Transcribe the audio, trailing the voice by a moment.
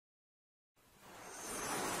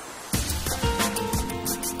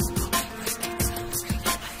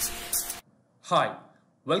Hi,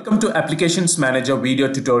 welcome to Applications Manager video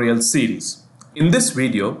tutorial series. In this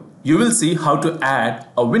video, you will see how to add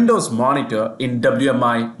a Windows monitor in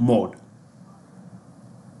WMI mode.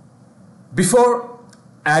 Before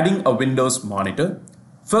adding a Windows monitor,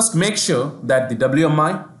 first make sure that the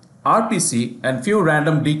WMI, RPC and few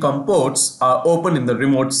random DCOM ports are open in the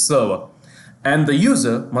remote server, and the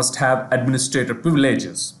user must have administrator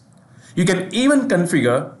privileges. You can even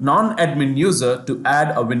configure non-admin user to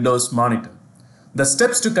add a Windows monitor. The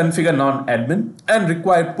steps to configure non-admin and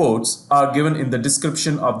required ports are given in the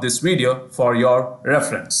description of this video for your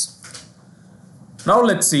reference. Now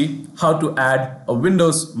let's see how to add a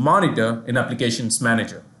Windows monitor in Applications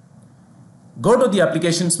Manager. Go to the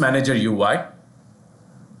Applications Manager UI,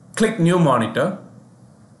 click New Monitor,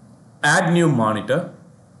 Add New Monitor,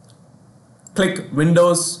 click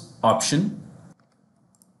Windows option,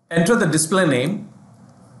 enter the display name,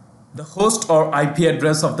 the host or IP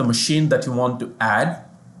address of the machine that you want to add.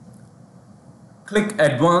 Click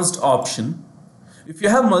Advanced option. If you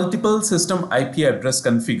have multiple system IP address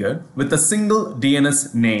configured with a single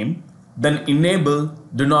DNS name, then enable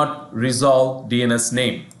Do Not Resolve DNS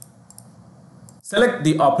Name. Select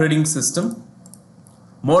the operating system,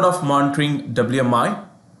 mode of monitoring WMI.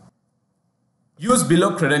 Use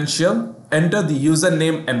below credential, enter the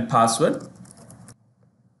username and password.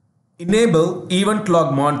 Enable event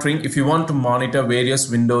log monitoring if you want to monitor various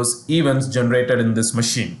Windows events generated in this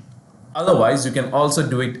machine. Otherwise, you can also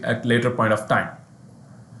do it at later point of time.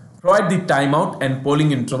 Provide the timeout and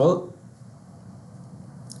polling interval.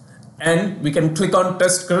 And we can click on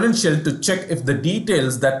test credential to check if the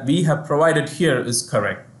details that we have provided here is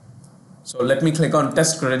correct. So let me click on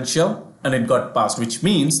test credential and it got passed, which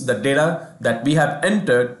means the data that we have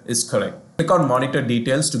entered is correct. Click on monitor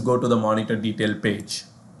details to go to the monitor detail page.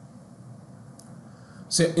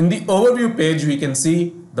 So in the overview page, we can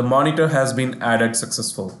see the monitor has been added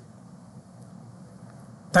successfully.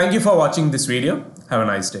 Thank you for watching this video. Have a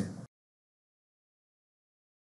nice day.